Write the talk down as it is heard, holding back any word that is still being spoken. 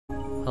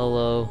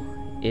Hello,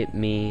 it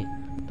me,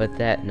 but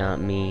that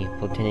not me.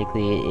 Well,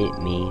 technically it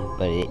me,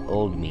 but it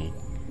old me.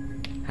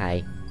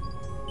 Hi.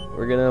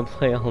 We're gonna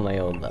play all my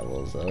old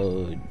levels.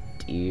 Oh,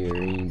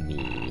 dearie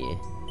me.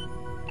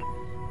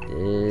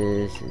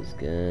 This is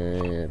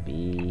gonna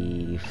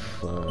be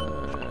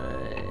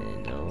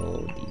fun.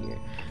 Oh dear.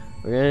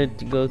 We're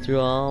gonna go through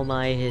all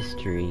my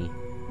history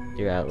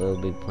throughout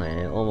Little Big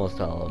Planet, almost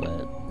all of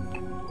it.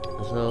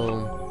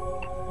 So,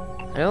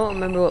 I don't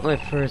remember what my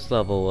first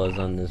level was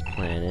on this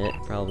planet.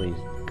 Probably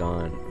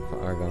gone,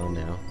 far gone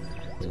now.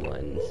 These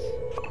ones.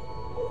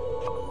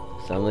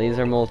 Some of these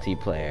are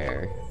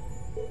multiplayer,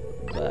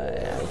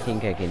 but I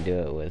think I can do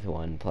it with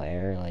one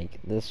player. Like,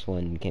 this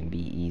one can be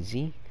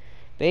easy.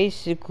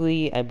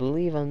 Basically, I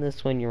believe on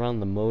this one you're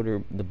on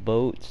the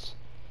boats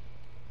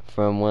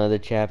from one of the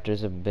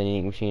chapters of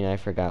Vending Machine. I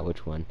forgot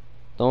which one.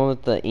 The one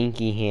with the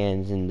inky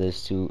hands and the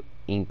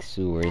ink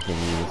sewer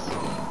thingies.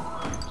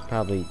 It's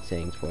probably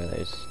saying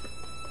spoilers.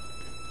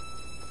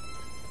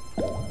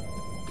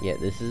 Yeah,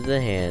 this is the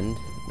hand.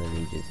 Let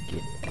me just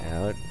get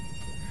out.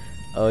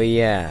 Oh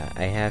yeah,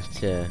 I have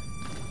to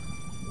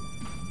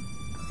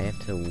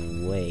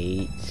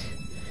wait.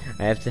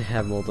 I have to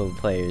have multiple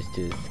players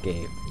to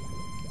escape.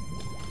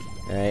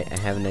 Alright, I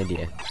have an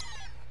idea.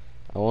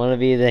 I want to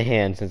be the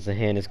hand since the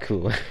hand is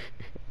cooler.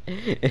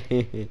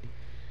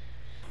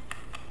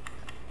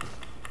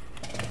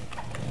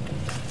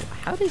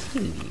 How did he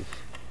leave?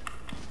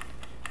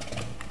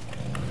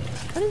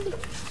 How did he...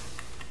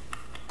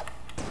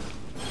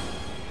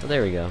 Oh,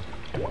 there we go.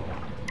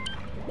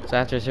 So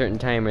after a certain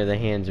timer, the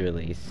hand's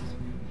released.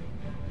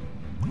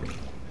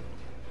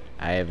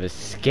 I have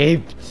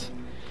escaped,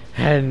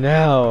 and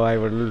now I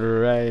will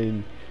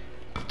rain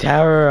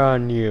terror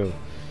on you.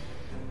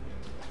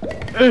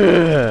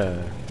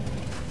 Ugh.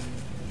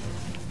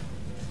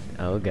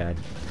 Oh god.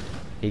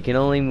 He can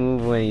only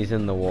move when he's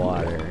in the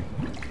water.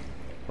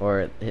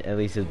 Or at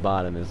least his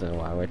bottom is in the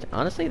water, which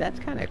honestly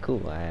that's kinda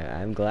cool.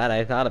 I'm glad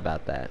I thought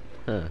about that.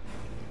 Huh.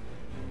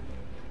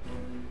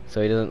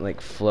 So he doesn't like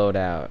float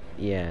out.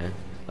 Yeah.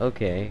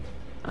 Okay.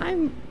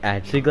 I'm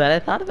actually glad I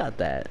thought about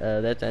that.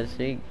 That's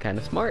actually kind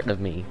of smart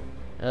of me.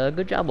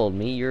 Good job, old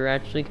me. You're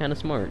actually kind of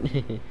smart.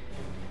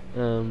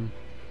 I'm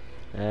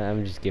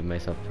just giving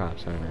myself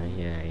props, aren't I?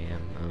 Yeah, I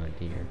am. Oh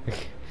dear.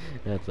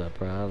 That's a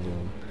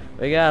problem.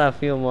 We got a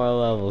few more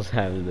levels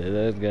after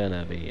this. It's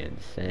gonna be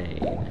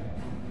insane.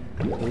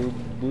 This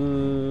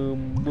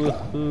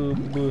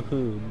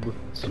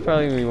is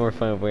probably gonna be more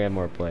fun if we have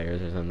more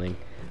players or something.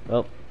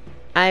 Well,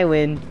 I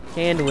win.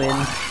 Hand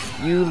wins.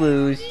 You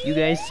lose. You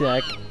guys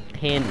suck.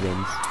 Hand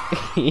wins.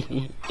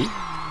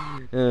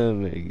 Oh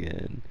my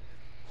god.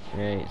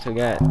 Alright, so we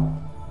got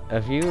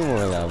a few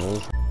more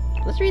levels.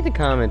 Let's read the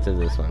comments of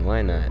this one.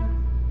 Why not?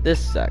 This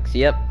sucks.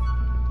 Yep.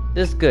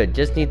 This is good.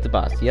 Just need the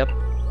boss. Yep.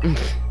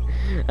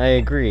 I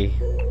agree.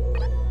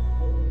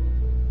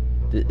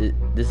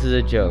 This is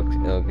a joke.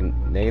 Okay,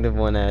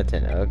 -1 out of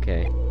 10.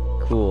 Okay.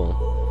 Cool.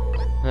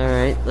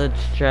 Alright,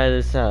 let's try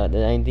this out.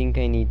 I think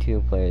I need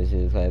 2 players.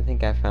 I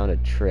think I found a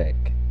trick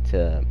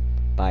to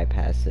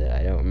bypass it.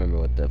 I don't remember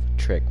what the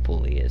trick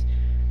fully is.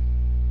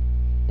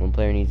 One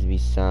player needs to be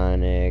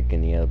Sonic,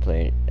 and the other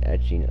player...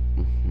 Actually, no.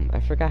 I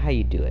forgot how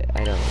you do it.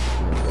 I don't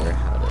remember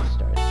how to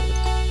start this.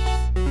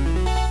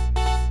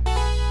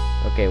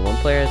 Okay, one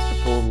player has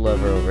to pull the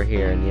lever over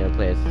here, and the other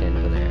player has to stand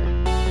over there.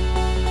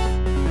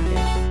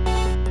 Okay.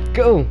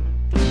 Go!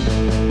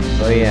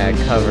 Oh yeah, I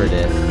covered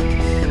it.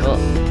 Well,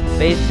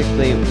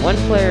 basically, one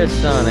player is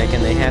Sonic,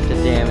 and they have to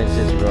damage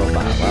this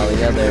robot, while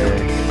the other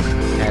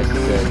has to do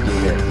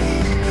this.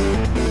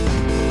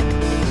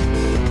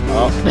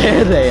 Oh,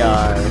 there they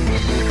are!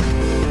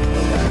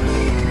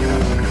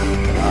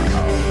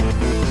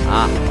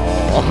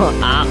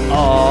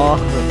 Uh-oh.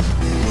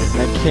 I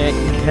can't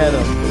get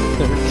them.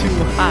 They're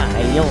too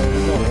high.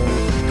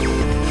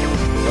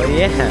 Oh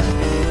yeah.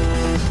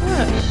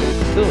 Huh,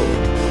 cool.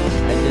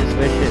 I just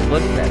wish it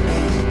looked better.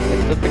 It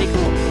looked pretty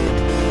cool.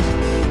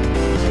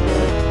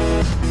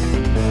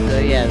 So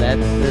yeah,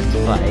 that's this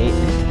fight.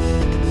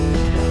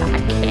 I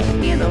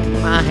can't get them.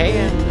 My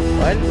hand.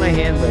 Why did my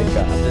hand break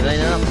off? Did I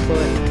not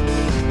put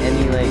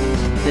any like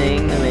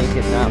thing to make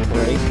it not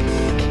break?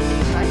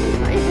 Why did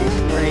my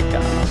hand break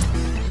off?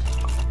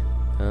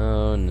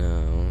 Oh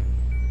no,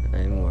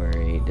 I'm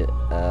worried.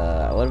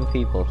 What do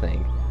people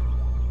think?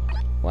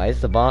 Why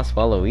is the boss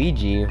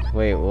Waluigi?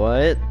 Wait,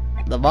 what?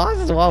 The boss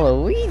is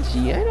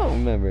Waluigi? I don't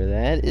remember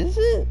that, is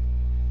it?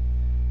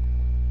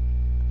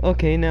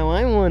 Okay, now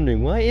I'm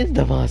wondering, why is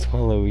the boss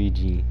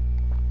Waluigi?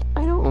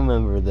 I don't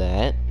remember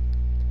that.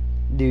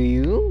 Do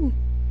you?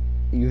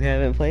 You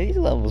haven't played these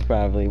levels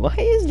probably. Why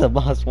is the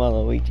boss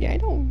Waluigi? I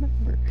don't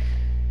remember.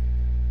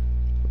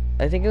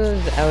 I think I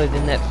was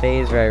in that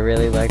phase where I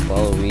really liked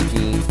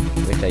Waluigi,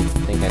 which I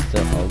think I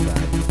still... Oh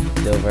god.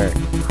 Silver.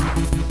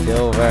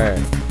 Silver.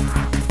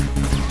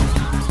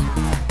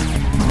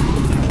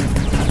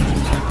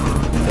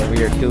 Over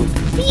here too.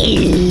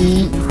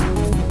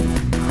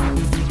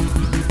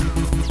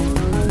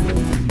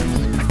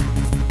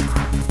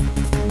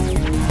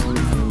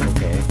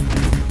 Okay.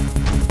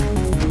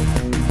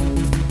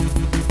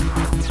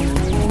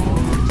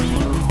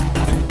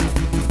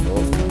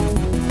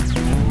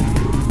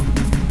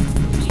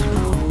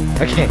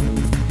 Okay.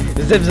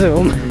 Zip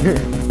zoom.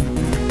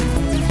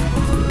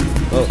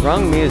 Well,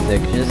 wrong music,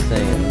 just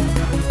saying.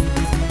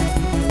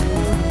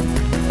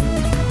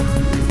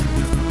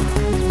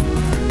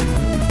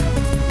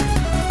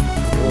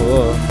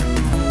 Whoa.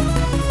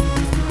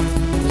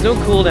 There's no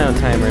cooldown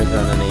timers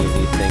on any of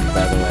these things,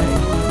 by the way.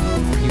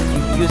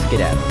 You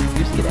skedaddle.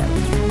 You skedaddle.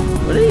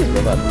 What are these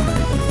robots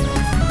behind them?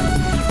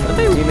 What if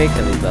they remake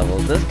some of these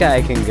levels? This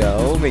guy can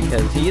go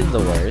because he's the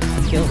worst.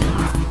 Kill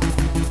him.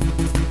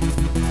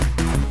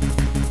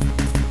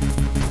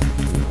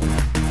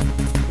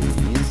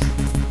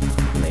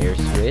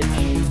 Switch.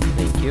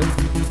 Thank you.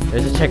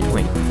 There's a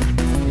checkpoint.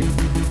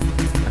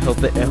 I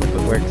hope it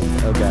works.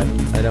 Oh god.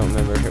 I don't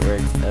remember if it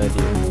works. Oh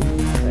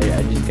dear. I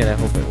just gotta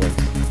hope it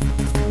works.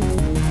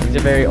 These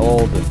are very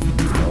old.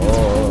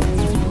 Oh.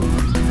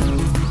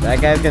 That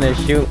guy's gonna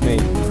shoot me.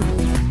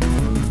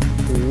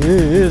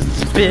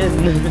 Spin!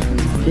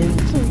 Spin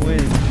to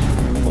win.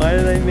 Why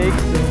did I make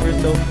Silver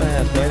so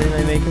fast? Why didn't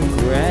I make him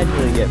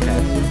gradually get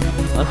faster?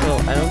 Also,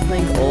 I don't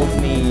think old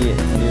me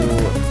knew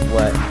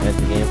what the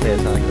gameplay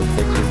of Sonic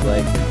 06 was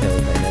like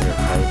because I never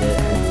played it.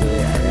 Actually,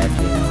 I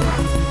actually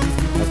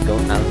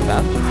haven't. I was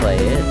about to play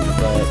it,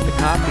 but the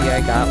copy I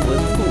got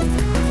was poop.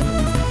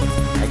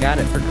 I got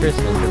it for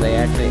Christmas because I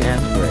actually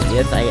asked for it.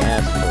 Yes, I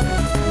asked for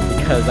it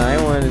because I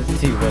wanted to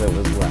see what it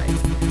was like.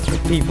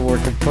 What people were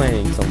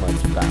complaining so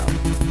much about.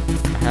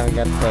 I haven't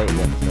got to play it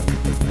yet, so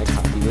because my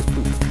copy was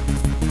poop.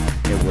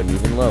 It wouldn't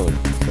even load,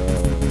 so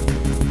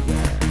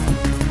yeah.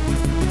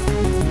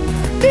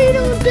 They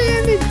don't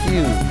damage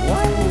you!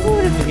 Why am I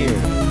going here?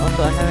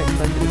 Also, I haven't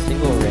collected a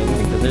single ring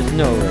because there's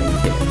no ring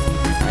here.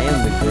 I am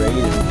the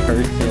greatest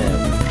person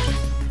ever.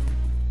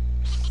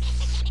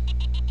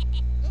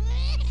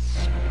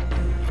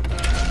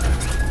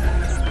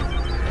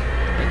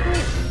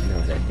 No,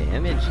 that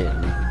damage hit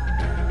me.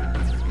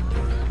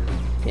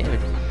 Damn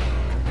it.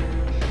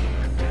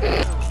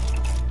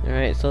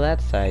 Alright, so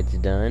that side's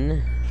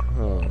done.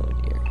 Oh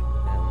dear.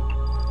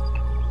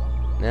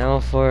 Now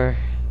for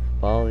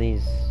all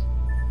these...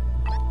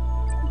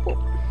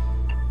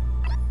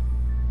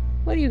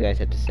 What do you guys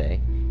have to say?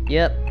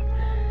 Yep.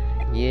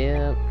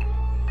 Yep.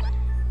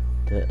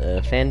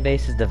 The fan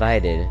base is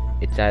divided.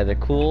 It's either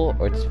cool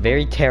or it's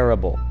very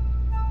terrible.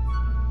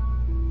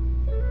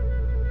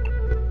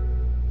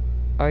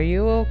 Are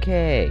you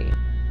okay?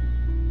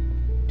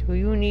 Do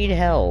you need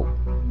help?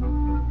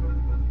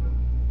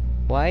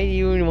 Why do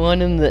you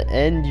want him to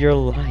end your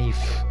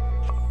life?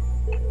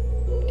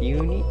 Do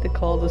you need to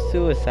call the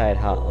suicide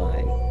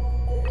hotline?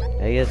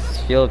 I guess it's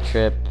field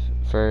trip.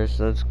 First,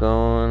 let's go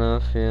on a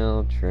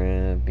field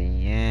trip,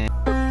 yeah.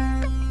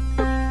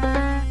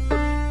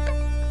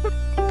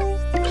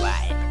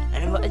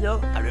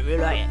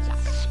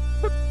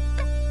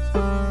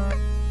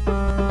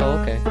 Oh,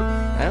 okay.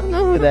 I don't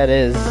know who that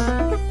is.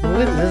 Who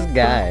is this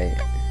guy?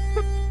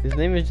 His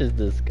name is just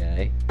this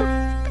guy.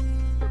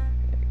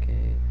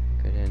 Okay,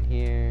 go down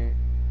here.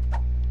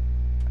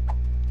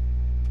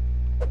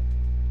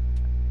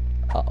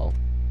 Uh-oh.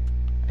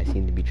 I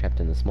seem to be trapped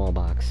in the small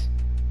box.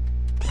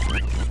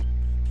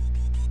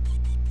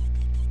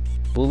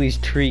 Bully's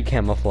tree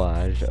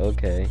camouflage,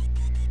 okay.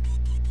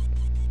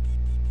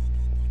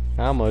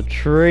 I'm a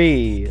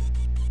tree!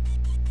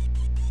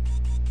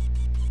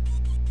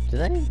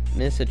 Did I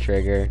miss a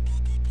trigger?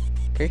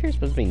 Pretty sure it's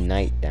supposed to be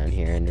night down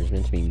here and there's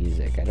meant to be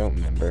music, I don't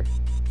remember.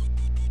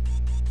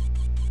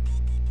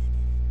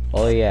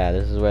 Oh yeah,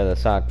 this is where the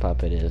sock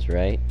puppet is,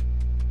 right?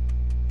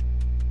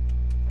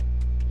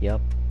 Yup.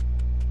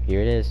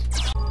 Here it is.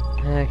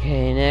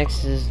 Okay,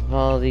 next is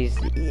all these...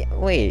 Yeah,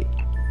 wait.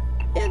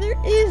 Yeah,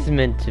 it is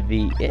meant to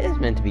be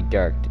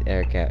dark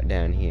out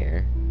down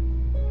here.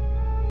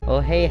 Oh,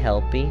 hey,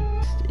 Helpy.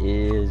 This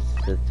is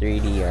the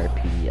 3D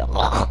RPG.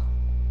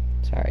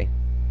 Sorry.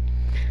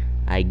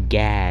 I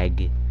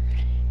gag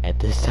at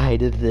the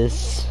sight of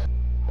this.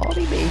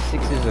 Baldi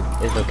Basics is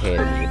okay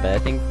to me, but I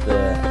think I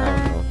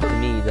don't know, to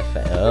me,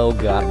 oh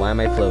god, why am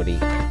I floaty?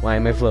 Why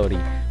am I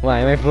floaty? Why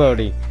am I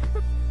floaty?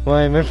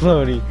 Why am I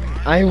floaty?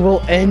 I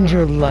will end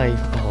your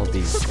life,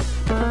 Baldi.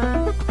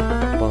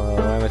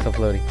 Why am I so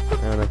floaty?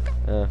 I don't know.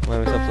 Why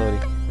am I so floaty?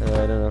 I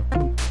don't know.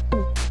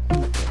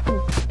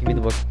 Give me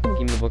the book.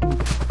 Give me the book.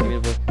 Give me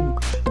the book.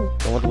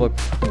 I want the book.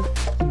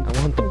 I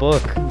want the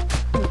book.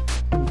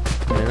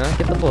 Did I not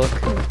get the book?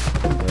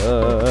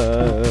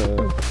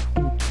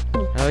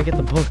 How do I get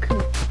the book?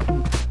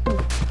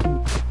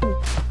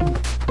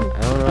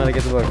 I don't know how to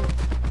get the book.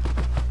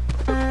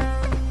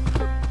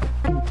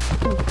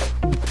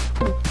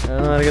 I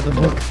don't know how to get the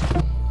book.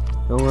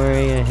 Don't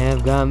worry, I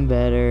have gotten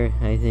better,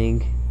 I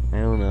think. I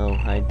don't know.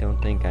 I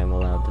don't think I'm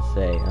allowed to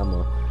say.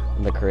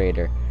 I'm the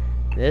creator.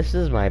 This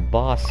is my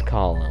boss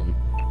column.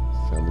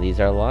 Some of these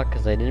are locked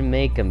because I didn't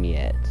make them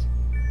yet.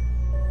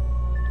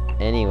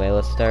 Anyway,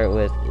 let's start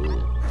with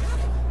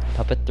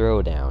Puppet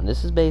Throwdown.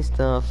 This is based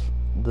off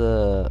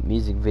the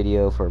music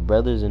video for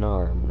Brothers in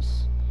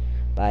Arms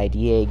by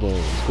DA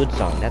Games. Good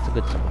song. That's a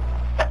good song.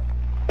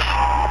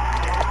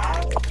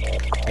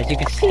 As you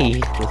can see,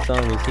 the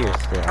song is here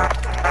still.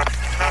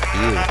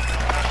 You.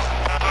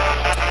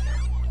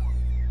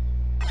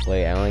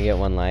 Wait, I only get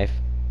 1 life.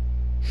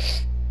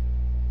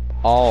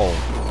 Oh.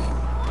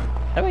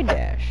 How do I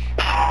dash?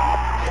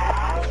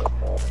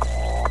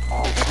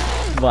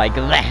 Like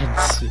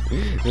that!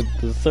 With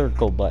the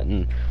circle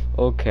button.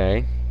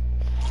 Okay.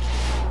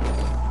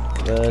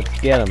 Let's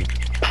get him.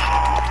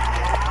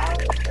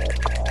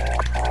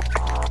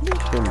 This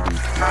shouldn't be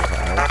too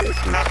hard. This is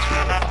too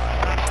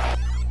hard.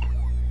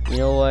 You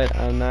know what?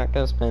 I'm not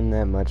gonna spend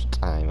that much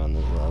time on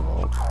this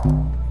level.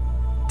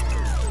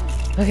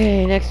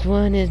 Okay, next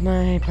one is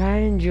my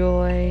pride and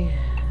joy.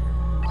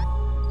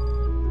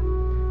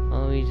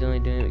 He's only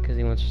doing it because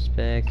he wants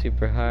respect.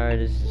 Super hard.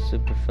 This is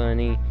super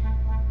funny.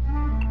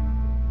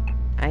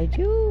 I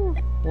do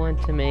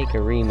want to make a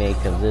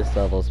remake of this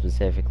level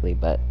specifically,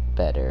 but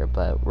better.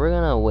 But we're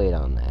gonna wait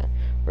on that.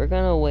 We're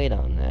gonna wait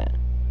on that.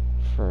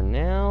 For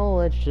now,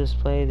 let's just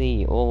play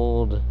the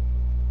old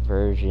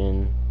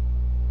version.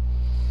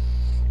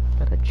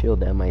 Gotta chill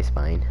down my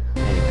spine.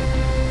 Anyway.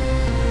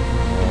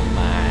 Oh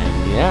my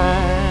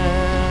god.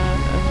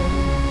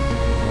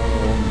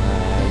 Oh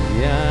my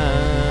god.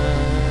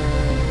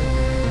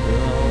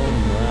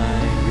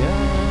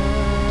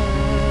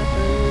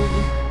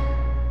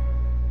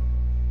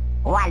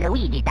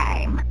 Waluigi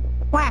time!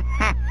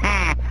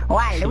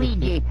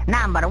 Waluigi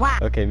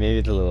 #1! Okay, maybe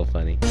it's a little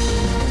funny.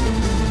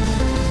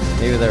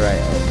 Maybe they're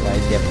right. Oh, why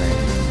does he have a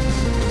knife?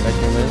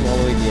 Question, when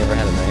Waluigi ever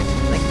had a knife?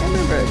 Like, I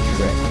remember a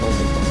trick. Hold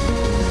on.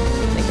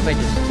 I think if I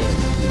just stand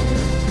here.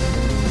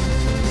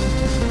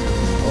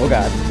 Oh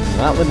god.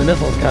 Not when the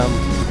missiles come.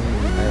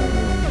 I don't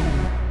know.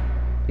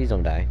 Please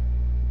don't die.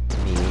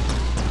 Me.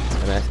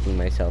 I'm asking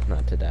myself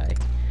not to die.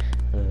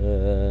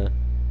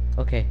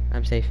 Okay,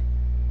 I'm safe.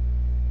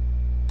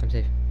 I'm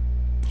safe.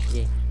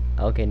 Yay.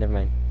 Okay, never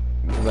mind.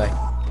 Goodbye.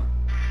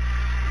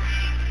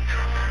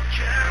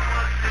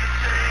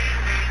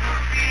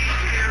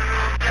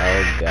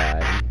 Oh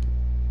god.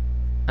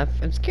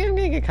 I'm scared I'm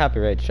gonna get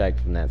copyright strike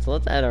from that, so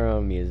let's add our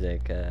own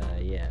music.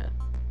 Yeah.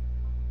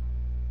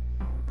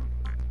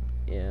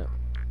 Yeah.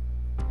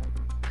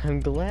 I'm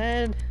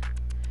glad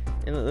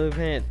in Little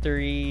Planet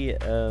 3,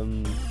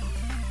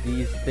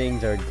 these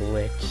things are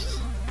glitched.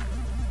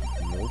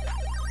 Nope.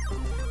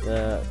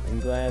 I'm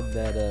glad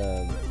that,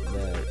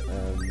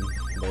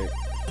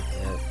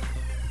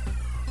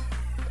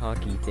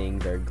 cocky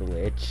things are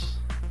glitched.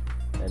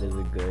 That is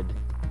a good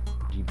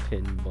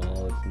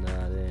pinball. It's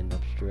not an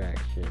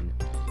abstraction.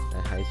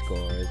 The high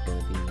score is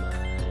gonna be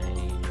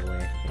mine.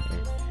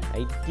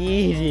 I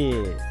did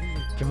it!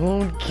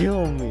 Don't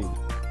kill me!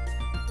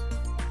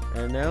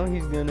 And now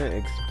he's gonna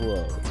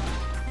explode.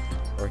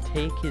 Or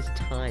take his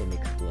time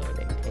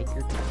exploding. Take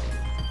your time.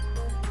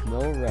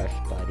 No rush,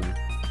 buddy.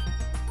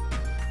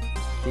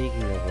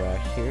 Speaking of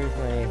rush, here's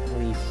my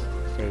least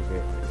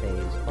favorite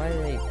phase. Why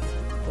did they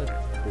put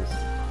this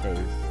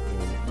phase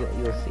in?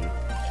 You'll see.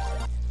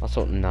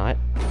 Also, not.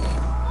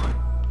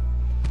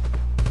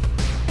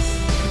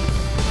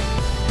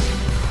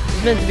 This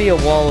is meant to be a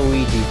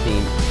Waluigi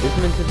theme. This is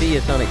meant to be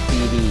a Sonic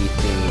CD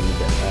themed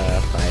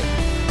fight.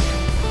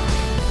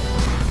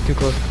 Too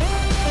close.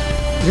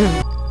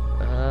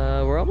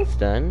 We're almost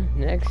done.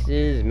 Next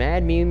is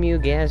Mad Mew Mew,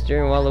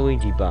 Gaster, and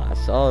Waluigi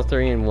boss. All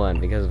 3 in 1,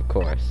 because of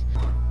course.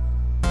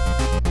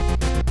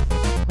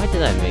 Why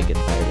did I make it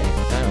fire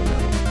dance? I don't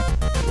know.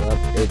 Well,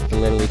 it's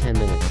literally 10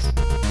 minutes.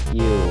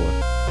 Ew.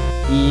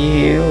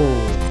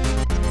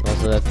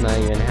 Also, that's not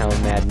even how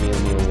Mad Mew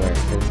Mew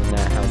works. This is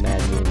not how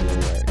Mad Mew Mew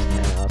works.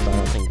 And also, I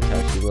don't think that's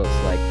how she looks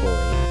like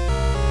fully.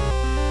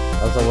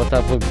 Also, what's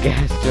up with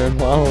Gaster and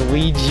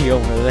Waluigi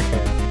over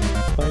there?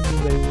 Why do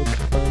they look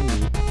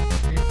funny?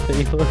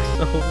 They look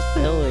so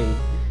silly.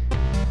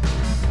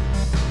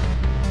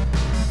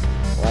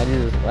 Why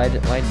does this one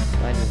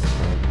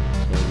change?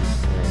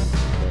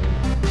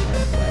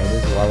 Why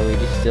does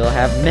Waluigi still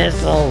have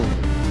missiles?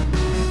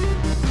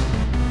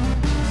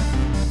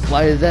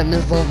 Why is that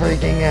missile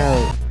freaking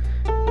out?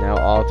 Now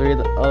all 3 of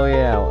the... Oh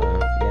yeah,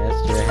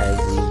 Gaster has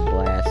these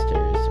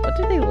blasters. What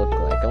do they look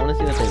like? I want to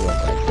see what they look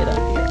like. Get up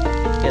here.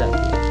 Get up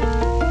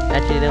here.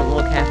 Actually, they don't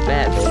look half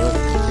bad. They look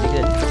pretty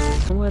good.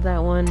 And with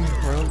that one,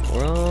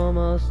 we're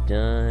almost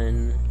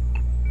done.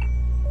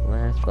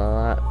 Last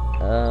spot.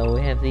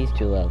 We have these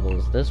 2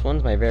 levels. This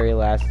one's my very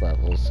last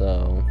level,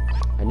 so...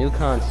 A new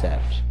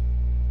concept.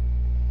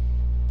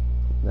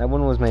 That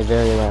one was my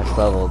very last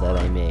level that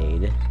I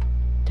made.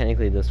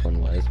 Technically this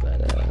one was,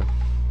 but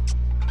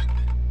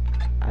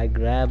I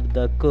grabbed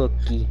the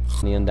cookie.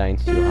 The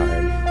Undyne's too hard.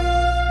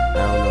 I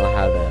don't know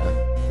how to,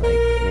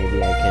 like,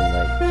 maybe I can,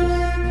 like,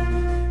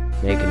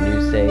 just make a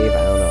new save. I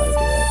don't know how to do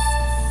it.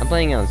 I'm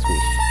playing on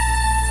Swish.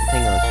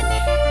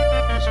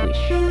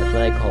 Swish. That's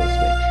what I call a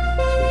Switch.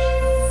 Swish.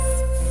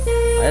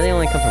 Why do they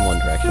only come from one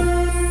direction?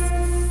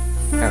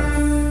 I don't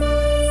know.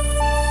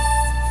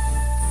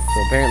 So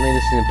apparently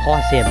this is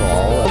impossible.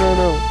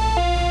 No.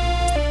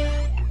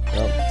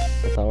 Well,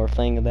 that's all we're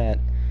playing with that.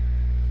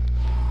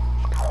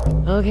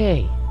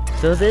 Okay,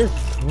 so this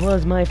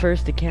was my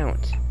first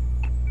account.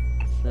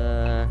 It's,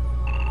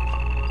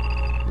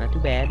 not too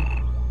bad.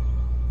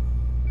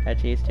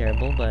 Actually, it's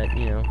terrible, but,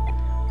 you know,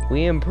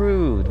 we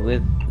improved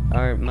with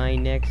my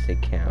next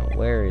account.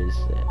 Where is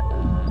it?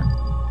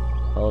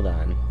 Hold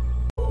on.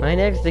 My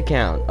next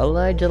account,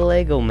 Elijah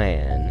Lego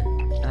Man.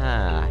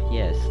 Ah,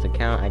 yes, the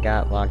account I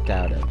got locked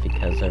out of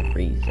because of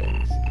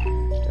reasons.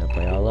 I'll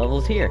play all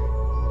levels here.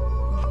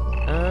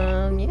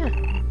 Yeah.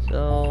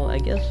 So I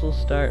guess we'll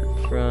start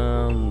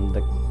from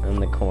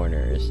the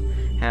corners.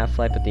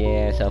 Half-Life with the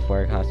AI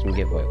self-aware costume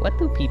giveaway. What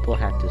do people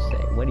have to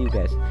say? What do you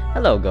guys?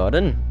 Hello,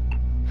 Gordon.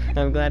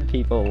 I'm glad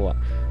people.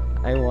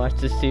 I watched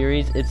the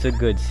series. It's a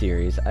good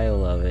series. I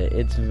love it.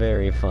 It's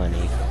very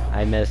funny.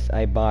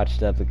 I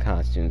botched up the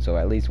costume, so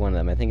at least one of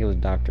them. I think it was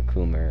Dr.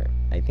 Coomer.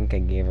 I think I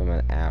gave him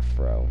an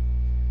afro.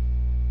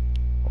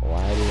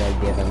 Why did I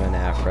give him an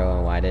afro,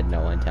 and why did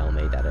no one tell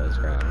me that it was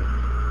wrong?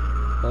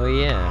 Oh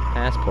yeah,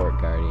 Passport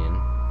Guardian.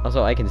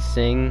 Also, I can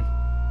sing.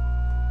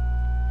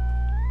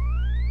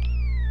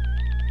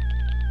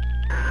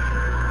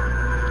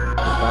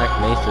 Black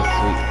Mesa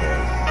Sweet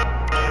Voice.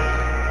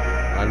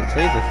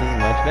 Honestly, this is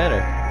much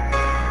better.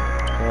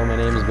 Hello, my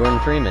name is Gordon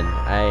Freeman.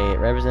 I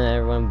represent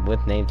everyone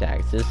with name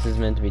tags. This is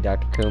meant to be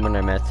Dr. Coomer, and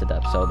I messed it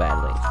up so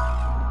badly.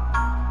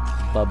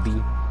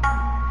 Bubby.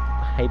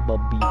 Hey,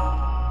 Bubby.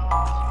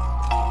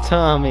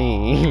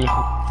 Tommy.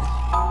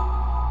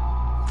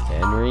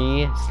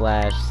 Henry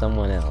 /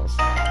 someone else. /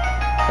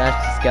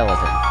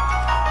 skeleton.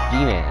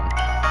 G-Man.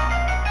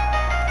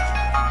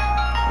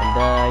 And,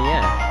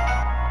 yeah.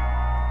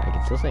 I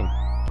can still sing.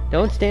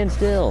 Don't stand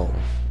still.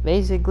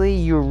 Basically,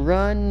 you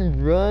run.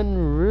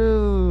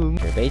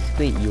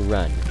 Basically, you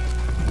run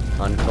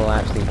on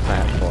collapsing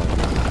platforms.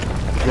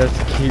 Just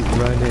keep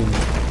running.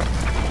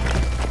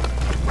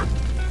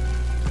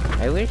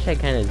 I wish I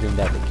kind of zoomed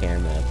out the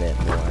camera a bit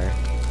more.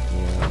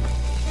 You know.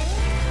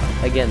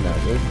 Again, though,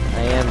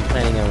 I am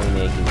planning on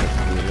remaking this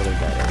to be a little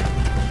better.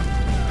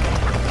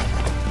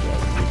 Yeah,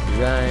 just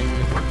run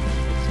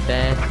as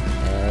fast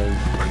as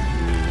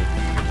you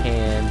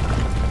can.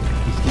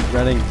 Just keep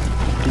running.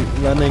 Keep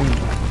running.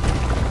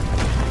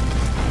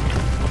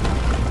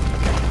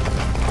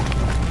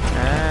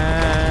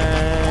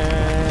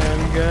 I'm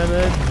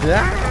gonna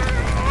die.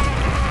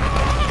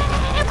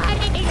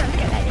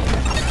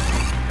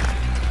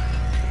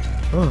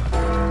 Oh,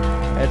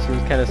 actually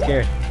was kind of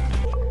scared.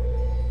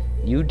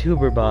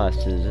 YouTuber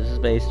Bosses. This is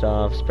based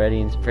off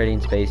Spreading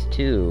Space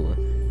 2,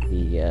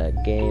 the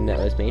game that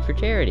was made for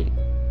charity.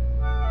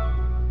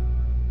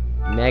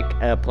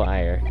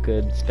 Mech-applier.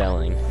 Good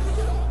spelling.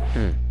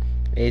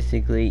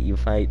 Basically, you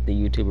fight the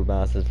YouTuber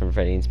bosses from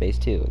Freddy in Space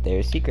 2.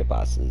 They're secret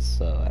bosses,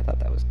 so I thought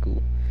that was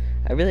cool.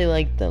 I really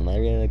liked them. I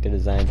really liked their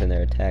designs and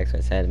their attacks, so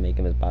I decided to make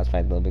them as boss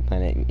fight Little Big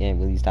Planet. And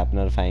will you stop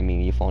notifying me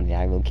on your phone?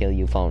 Yeah, I will kill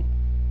you, phone.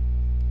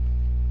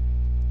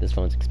 This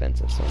phone's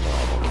expensive, so no,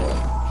 I won't kill it.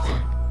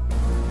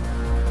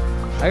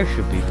 I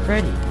should be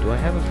Freddy. Do I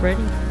have a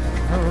Freddy?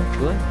 I don't know,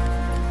 do I?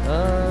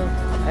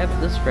 I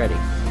have this Freddy.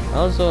 I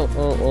also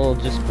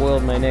just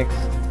spoiled my next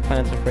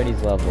Planet of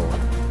Freddy's level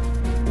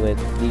with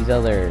these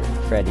other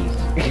Freddys.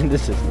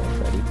 This is no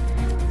Freddy.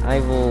 I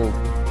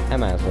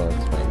might as well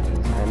explain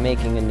these. I'm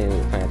making a new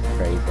Planet of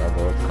Freddy's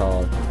level. It's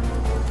called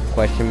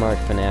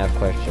FNAF ?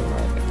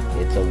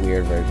 It's a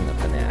weird version of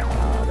FNAF.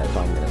 That's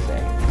all I'm gonna say.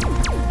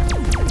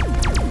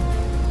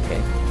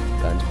 Okay,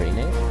 gun's pretty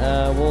nice.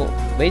 Well,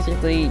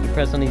 basically, you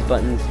press on these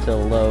buttons to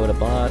load a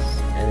boss,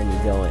 and then you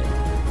go in.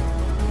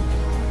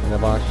 And the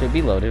boss should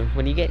be loaded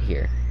when you get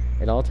here.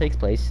 It all takes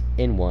place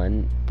in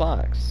one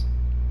box.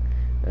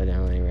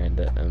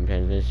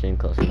 Transition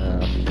close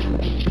enough.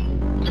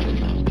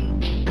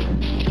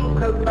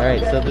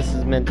 Alright, so this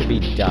is meant to be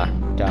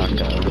Daco.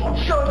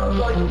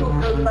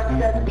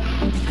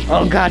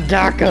 Oh god,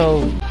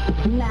 Daco!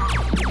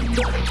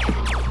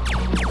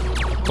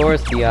 Of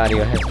course, the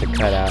audio has to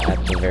cut out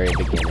at the very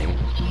beginning.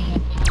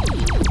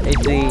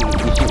 Basically, you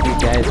shoot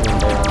these guys when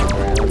they're on the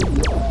ground.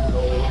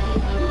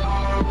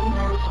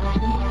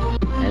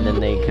 And then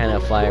they kind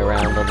of fly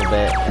around a little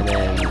bit, and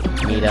then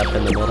meet up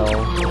in the middle,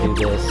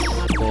 do this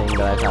thing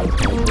that I thought was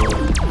kind of cool.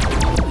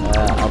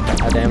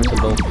 I'll damage them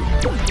both.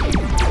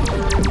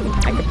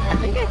 I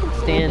think I can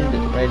stand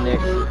right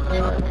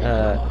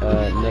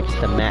next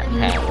to Matt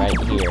Pat right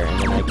here, and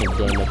then I can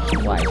damage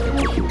twice if I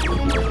shoot from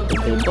here. But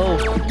they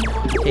both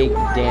take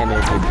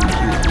damage if you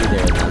shoot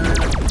either of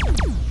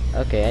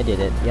them. Okay, I did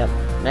it. Yep.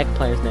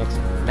 Mechaplayer's next.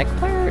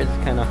 Mechaplayer is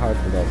kind of hard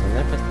for those. I'm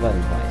gonna press the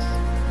button twice.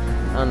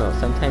 I don't know,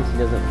 sometimes he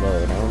doesn't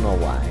load. I don't know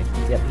why.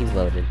 Yep, he's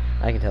loaded.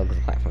 I can tell because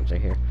the platforms are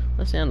here.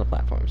 Let's stay on the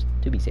platforms,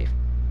 to be safe.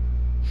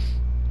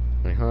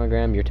 My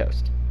hologram, you're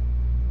toast.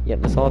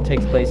 Yep, this all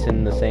takes place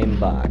in the same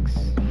box.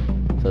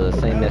 So the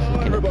same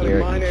message can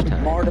appear each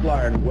time.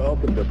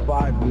 Welcome to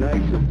Five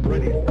Nights at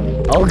Freddy's.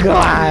 Oh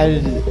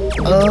god!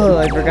 Oh,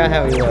 I forgot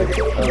how he looks.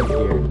 Oh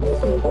dear.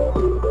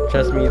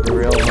 Trust me, the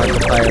real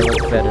Markiplier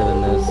looks better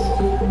than this.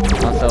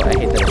 Also, I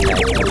hate that attack.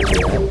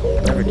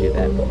 Never do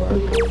that,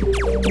 Mark.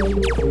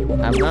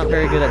 I'm not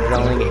very good at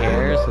drawing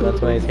hair, so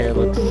that's why his hair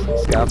looks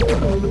scuffed.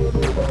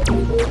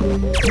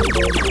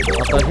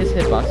 Also, his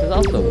hitbox is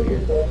also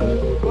weird.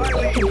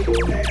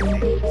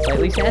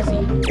 Slightly sassy.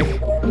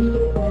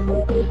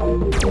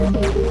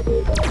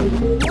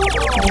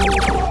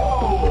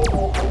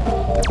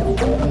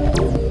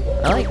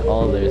 I like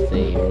all their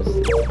themes.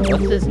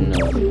 What's his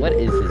nose? What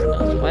is his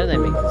nose? Why did I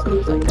make his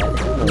nose like that?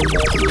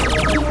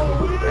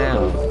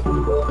 Ow.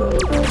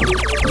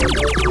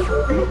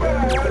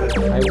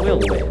 I will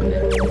win.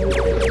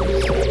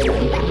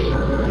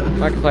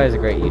 Markiplier is a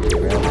great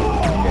YouTuber.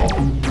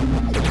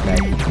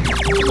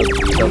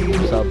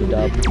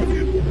 Sub-dub.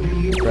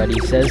 Freddy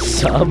says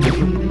sub.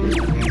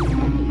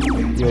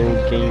 Yo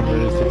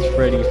gamers, it's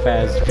Freddy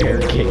Fazbear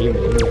Gaming.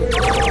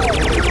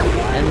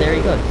 And there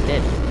you go, it's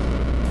dead.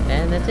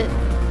 And that's it.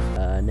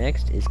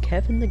 Next is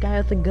Kevin the guy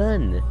with the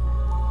gun.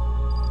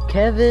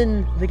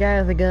 Kevin the guy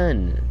with the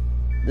gun.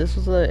 This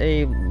was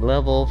a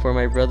level for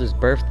my brother's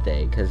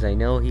birthday, because I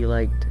know he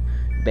liked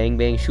Bang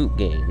Bang Shoot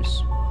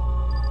games.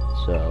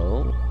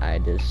 So, I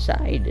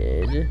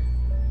decided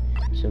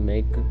to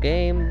make a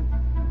game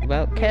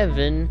about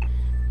Kevin,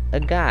 a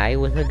guy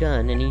with a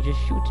gun, and he just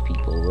shoots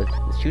people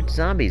shoots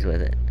zombies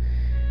with it.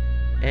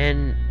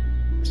 And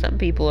some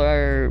people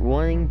are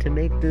wanting me to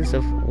make this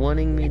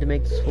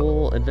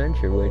full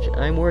adventure, which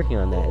I'm working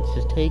on that. It's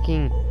just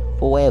taking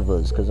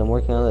forevers because I'm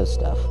working on this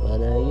stuff. But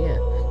yeah,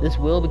 this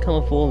will become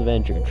a full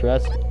adventure.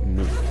 Trust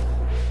me.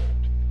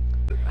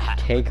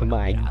 Take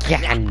my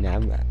gun.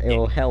 It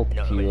will help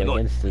you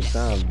against the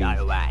zombies.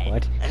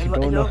 What? You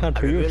don't know how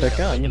to use a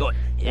gun? You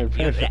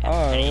press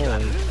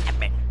R1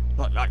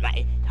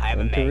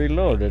 to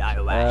reload it.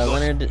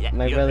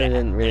 My brother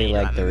didn't really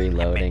like the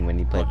reloading when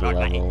he played the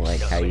level,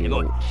 like how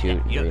you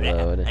shoot and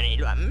reload.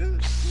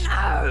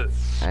 I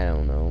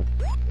don't know.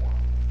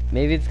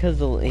 Maybe it's because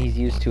he's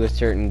used to a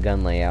certain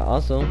gun layout.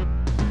 Also,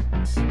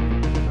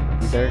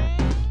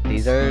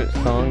 these are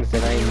songs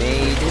that I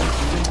made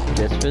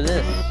just for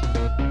this.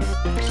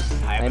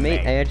 I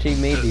actually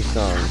made these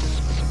songs.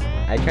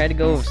 I tried to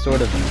go with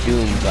sort of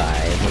Doom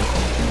vibe.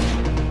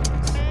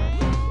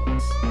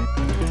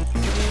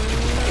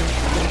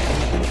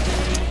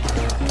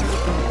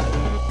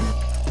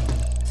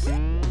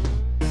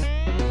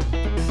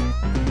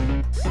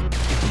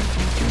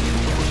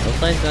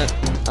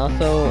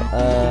 Also,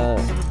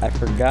 I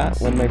forgot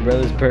when my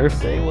brother's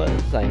birthday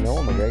was. I know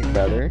I'm a great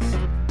brother,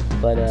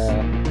 but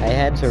I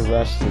had to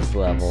rush this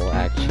level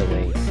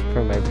actually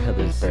for my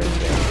brother's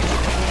birthday.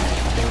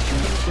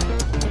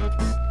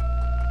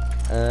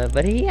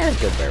 But he had a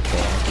good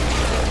birthday,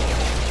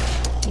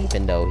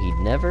 even though he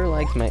never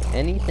likes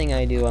anything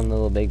I do on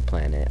Little Big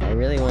Planet. I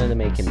really wanted to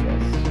make him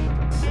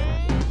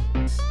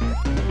this.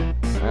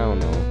 I don't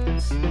know.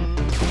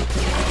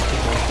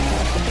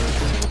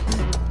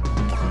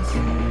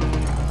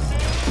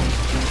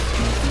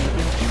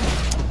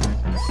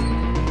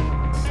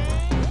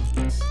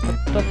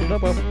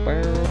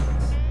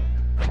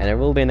 And there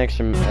will be an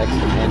extra, and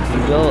he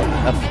will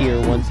appear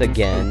once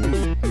again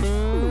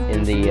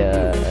in the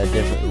a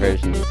different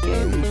version of this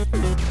game.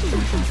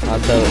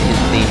 Also, his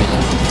theme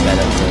is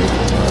better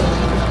version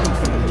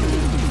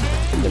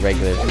of the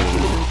regular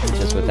theme,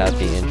 just without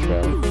the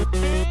intro.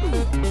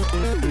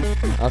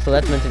 Also,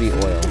 that's meant to be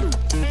oil.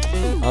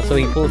 Also,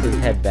 he pulls his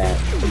head back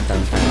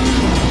sometimes.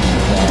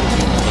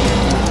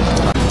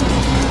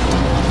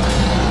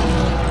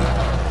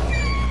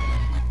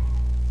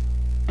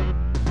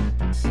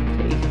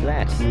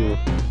 That you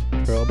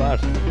robot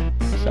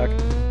suck.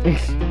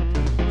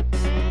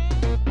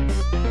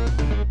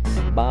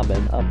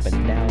 Bobbing up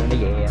and down,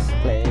 yeah,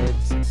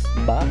 let's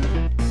bop.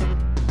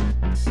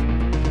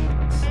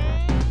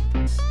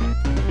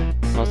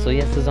 Also,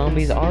 yes, the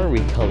zombies are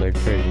recolored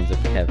versions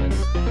of Kevin.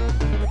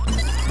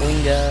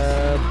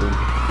 Winga boom.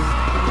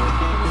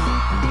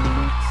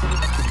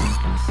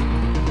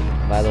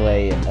 By the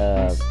way,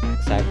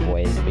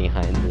 Sackboy is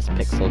behind this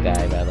pixel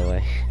guy, by the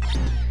way.